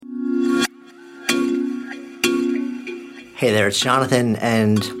Hey there, it's Jonathan,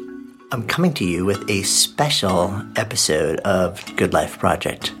 and I'm coming to you with a special episode of Good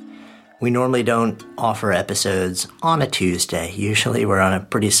LifeProject. We normally don't offer episodes on a Tuesday. Usually we're on a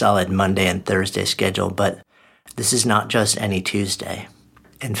pretty solid Monday and Thursday schedule, but this is not just any Tuesday.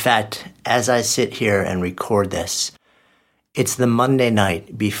 In fact, as I sit here and record this, it's the Monday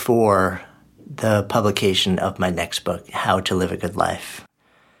night before the publication of my next book, How to Live a Good Life.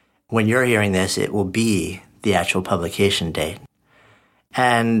 When you're hearing this, it will be the actual publication date.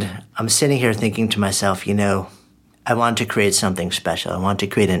 And I'm sitting here thinking to myself, I wanted to create something special. I wanted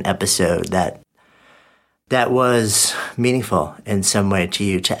to create an episode that was meaningful in some way to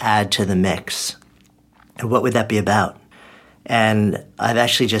you, to add to the mix. And what would that be about? And I've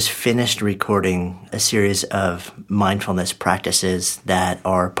actually just finished recording a series of mindfulness practices that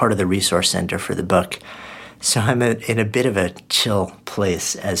are part of the resource center for the book. So I'm in a bit of a chill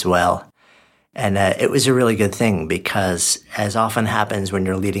place as well. And it was a really good thing because, as often happens when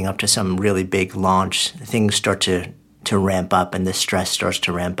you're leading up to some really big launch, things start to ramp up and the stress starts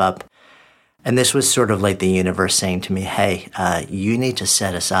to ramp up. And this was sort of like the universe saying to me, hey, you need to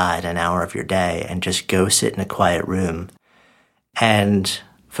set aside an hour of your day and just go sit in a quiet room and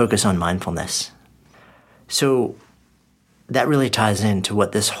focus on mindfulness. So that really ties into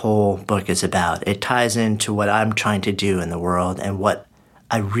what this whole book is about. It ties into what I'm trying to do in the world and what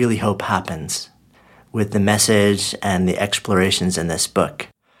I really hope happens with the message and the explorations in this book.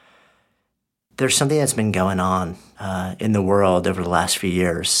 There's something that's been going on in the world over the last few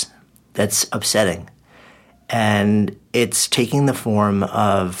years that's upsetting. And it's taking the form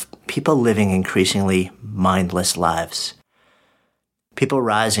of people living increasingly mindless lives. People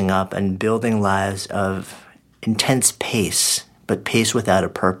rising up and building lives of intense pace, but pace without a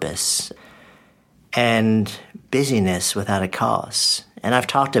purpose, and busyness without a cause. And I've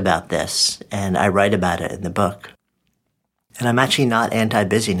talked about this, and I write about it in the book. And I'm actually not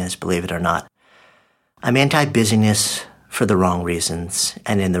anti-busyness, believe it or not. I'm anti-busyness for the wrong reasons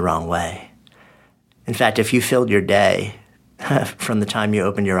and in the wrong way. In fact, if you filled your day from the time you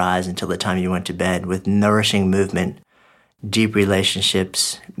opened your eyes until the time you went to bed with nourishing movement, deep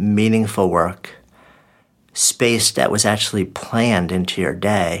relationships, meaningful work, space that was actually planned into your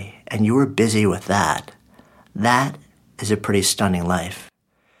day, and you were busy with that is a pretty stunning life.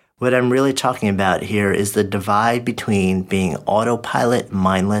 What I'm really talking about here is the divide between being autopilot,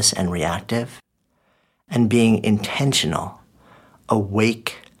 mindless, and reactive, and being intentional,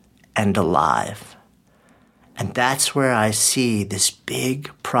 awake, and alive. And that's where I see this big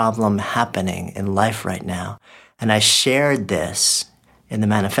problem happening in life right now. And I shared this in the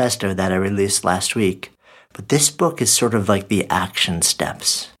manifesto that I released last week. But this book is sort of like the action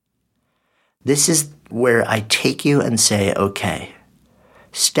steps. This is where I take you and say, okay,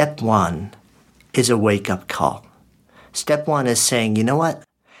 step one is a wake-up call. Step one is saying, you know what?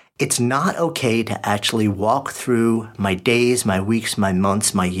 It's not okay to actually walk through my days, my weeks, my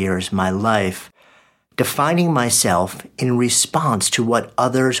months, my years, my life, defining myself in response to what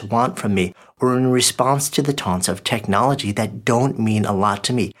others want from me or in response to the taunts of technology that don't mean a lot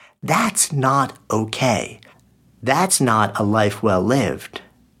to me. That's not okay. That's not a life well lived.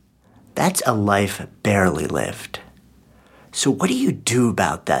 That's a life barely lived. So what do you do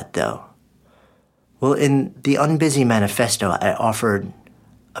about that, though? Well, in the Unbusy Manifesto, I offered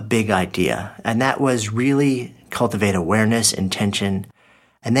a big idea, and that was really cultivate awareness, intention,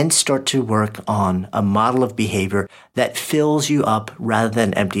 and then start to work on a model of behavior that fills you up rather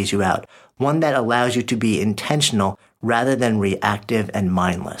than empties you out. One that allows you to be intentional rather than reactive and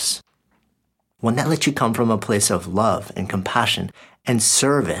mindless. One that lets you come from a place of love and compassion and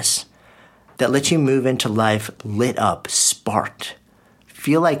service, that lets you move into life lit up, sparked.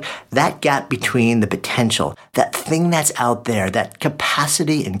 Feel like that gap between the potential, that thing that's out there, that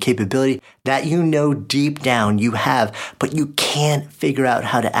capacity and capability that you know deep down you have, but you can't figure out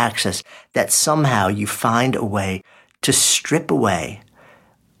how to access, that somehow you find a way to strip away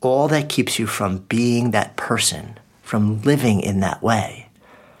all that keeps you from being that person, from living in that way,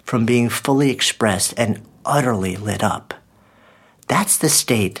 from being fully expressed and utterly lit up. That's the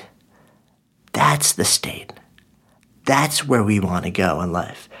state. That's the state. That's where we want to go in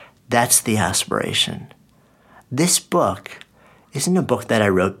life. That's the aspiration. This book isn't a book that I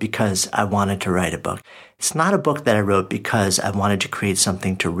wrote because I wanted to write a book. It's not a book that I wrote because I wanted to create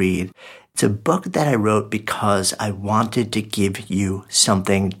something to read. It's a book that I wrote because I wanted to give you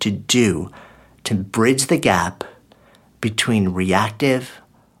something to do to bridge the gap between reactive,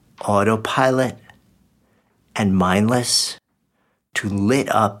 autopilot, and mindless to lit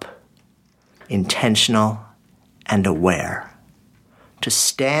up, intentional, and aware. to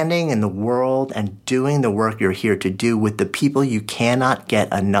standing in the world and doing the work you're here to do with the people you cannot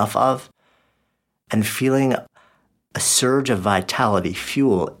get enough of, and feeling a surge of vitality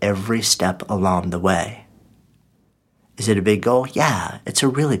fuel every step along the way. Is it a big goal? Yeah, it's a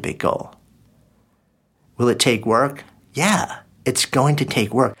really big goal. Will it take work? Yeah, it's going to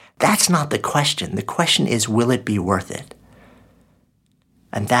take work. That's not the question. The question is, will it be worth it?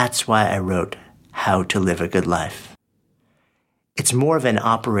 And that's why I wrote How to Live a Good Life. It's more of an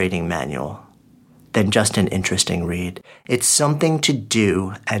operating manual than just an interesting read. It's something to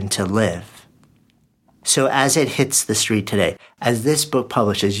do and to live. So as it hits the street today, as this book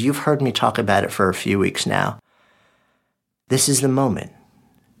publishes, you've heard me talk about it for a few weeks now. This is the moment.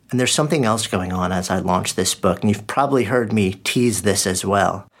 And there's something else going on as I launch this book, and you've probably heard me tease this as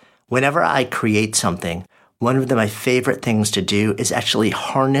well. Whenever I create something, one of my favorite things to do is actually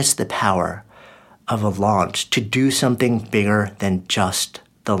harness the power of a launch to do something bigger than just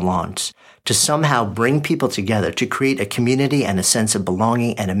the launch, to somehow bring people together, to create a community and a sense of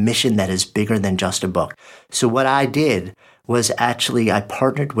belonging and a mission that is bigger than just a book. So what I did was actually I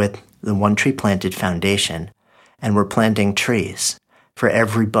partnered with the One Tree Planted Foundation, and we're planting trees. For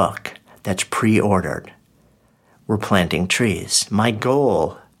every book that's pre-ordered, we're planting trees. My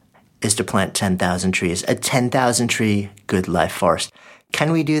goal is to plant 10,000 trees, a 10,000 tree Good Life forest.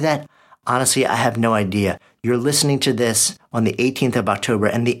 Can we do that? Honestly, I have no idea. You're listening to this on the 18th of October,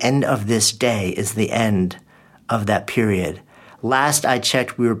 and the end of this day is the end of that period. Last I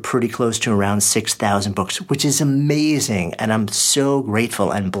checked, we were pretty close to around 6,000 books, which is amazing. And I'm so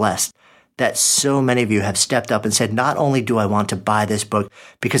grateful and blessed that so many of you have stepped up and said, not only do I want to buy this book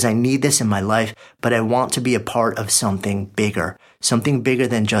because I need this in my life, but I want to be a part of something bigger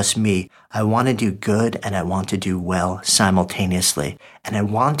than just me. I want to do good and I want to do well simultaneously. And I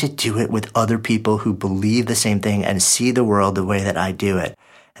want to do it with other people who believe the same thing and see the world the way that I do it.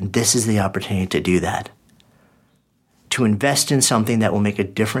 And this is the opportunity to do that. To invest in something that will make a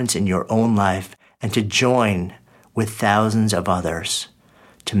difference in your own life and to join with thousands of others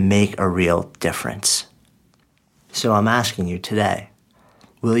to make a real difference. So I'm asking you today,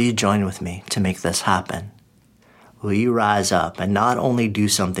 will you join with me to make this happen? Will you rise up and not only do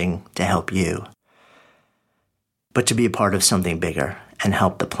something to help you, but to be a part of something bigger and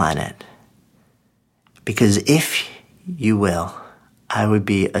help the planet? Because if you will, I would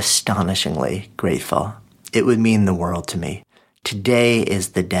be astonishingly grateful. It would mean the world to me. Today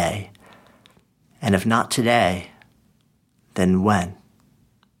is the day. And if not today, then when?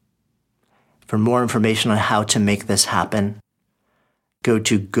 For more information on how to make this happen, go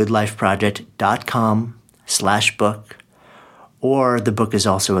to goodlifeproject.com/book, or the book is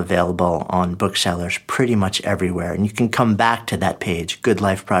also available on booksellers pretty much everywhere. And you can come back to that page,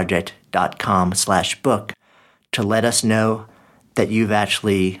 goodlifeproject.com/book, to let us know that you've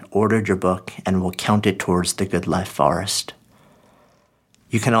actually ordered your book and we'll count it towards the Good Life Forest.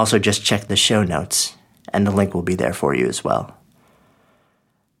 You can also just check the show notes and the link will be there for you as well.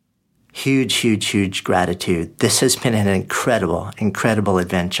 Huge, huge, huge gratitude. This has been an incredible, incredible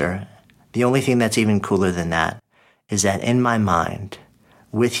adventure. The only thing that's even cooler than that is that in my mind,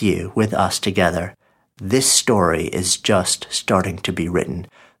 with you, with us together, this story is just starting to be written.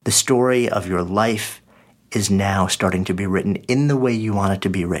 The story of your life is now starting to be written in the way you want it to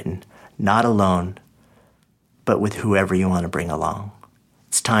be written, not alone, but with whoever you want to bring along.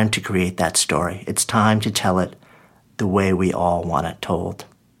 It's time to create that story. It's time to tell it the way we all want it told.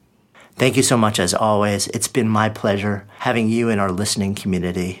 Thank you so much as always. It's been my pleasure having you in our listening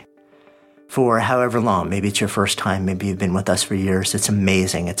community for however long. Maybe it's your first time. Maybe you've been with us for years. It's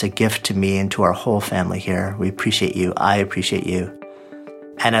amazing. It's a gift to me and to our whole family here. We appreciate you. I appreciate you.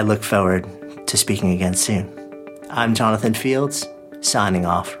 And I look forward to speaking again soon. I'm Jonathan Fields, signing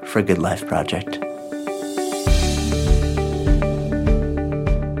off for Good Life Project.